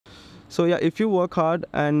So yeah, if you work hard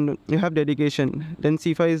and you have dedication, then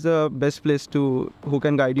CFI is the best place to who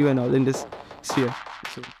can guide you and all in this sphere.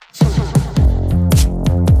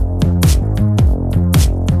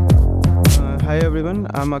 Hi everyone,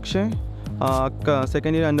 I'm Akshay,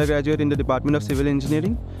 second year undergraduate in the Department of Civil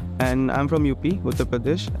Engineering, and I'm from UP, Uttar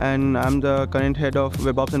Pradesh, and I'm the current head of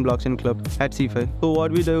WebOps and Blockchain Club at CFI. So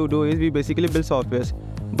what we do is we basically build softwares,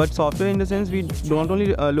 but software in the sense we don't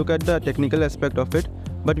only look at the technical aspect of it,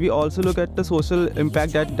 but we also look at the social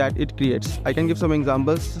impact that it creates. I can give some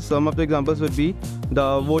examples. Some of the examples would be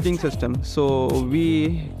the voting system. So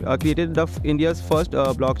we created India's first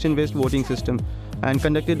blockchain-based voting system and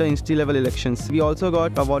conducted the institute-level elections. We also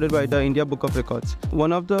got awarded by the India Book of Records.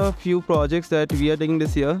 One of the few projects that we are taking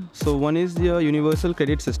this year, so one is the universal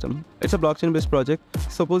credit system. It's a blockchain-based project.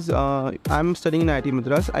 Suppose I'm studying in IIT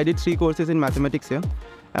Madras. I did 3 courses in mathematics here,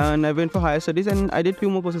 and I went for higher studies, and I did 2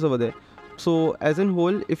 more courses over there. So as a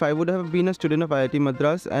whole, if I would have been a student of IIT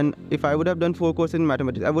Madras and if I would have done 4 courses in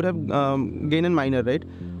mathematics, I would have gained a minor, right?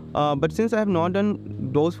 But since I have not done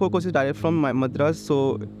those 4 courses direct from Madras,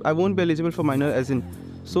 so I won't be eligible for minor as in.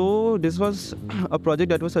 So this was a project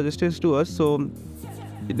that was suggested to us. So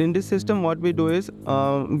in this system, what we do is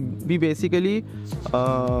we basically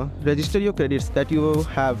register your credits that you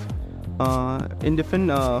have in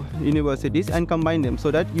different universities and combine them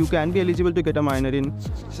so that you can be eligible to get a minor in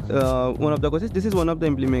one of the courses. This is one of the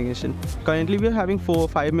implementation. Currently, we are having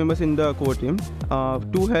 5 members in the core team,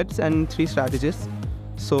 2 heads and 3 strategists.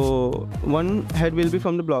 So one head will be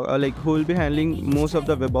from the blog, who will be handling most of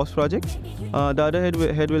the WebOps project. The other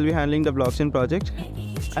head will be handling the blockchain project.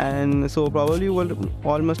 And so probably you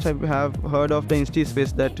all must have heard of the Insti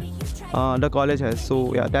space that the college has.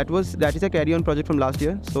 So yeah, that is a carry-on project from last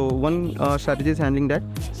year. So one strategy is handling that.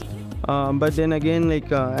 But then again,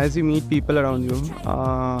 as you meet people around you,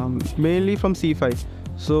 mainly from CFI.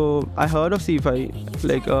 So I heard of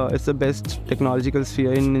CFI, it's the best technological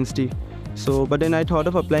sphere in Insti. So, but then I thought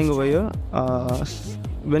of applying over here.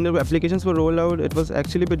 When the applications were rolled out, it was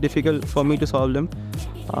actually a bit difficult for me to solve them.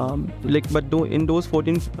 But in those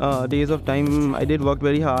 14 days of time, I did work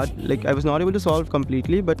very hard. I was not able to solve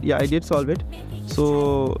completely, but yeah, I did solve it.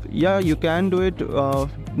 So yeah, you can do it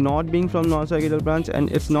not being from non-cyclical branch, and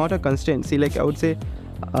it's not a constraint. See, I would say,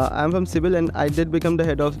 I'm from Civil and I did become the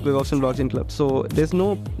head of WebOps and Blockchain Club. So there's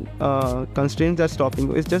no constraints that's stopping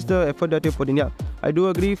you. It's just the effort that you put in. Yeah, I do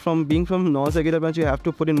agree from being from non-cyclical branch, you have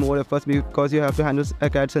to put in more efforts because you have to handle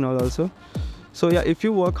ACADS and all also. So yeah, if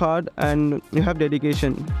you work hard and you have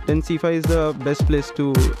dedication, then CFI is the best place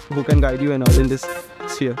who can guide you and all in this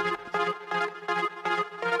sphere.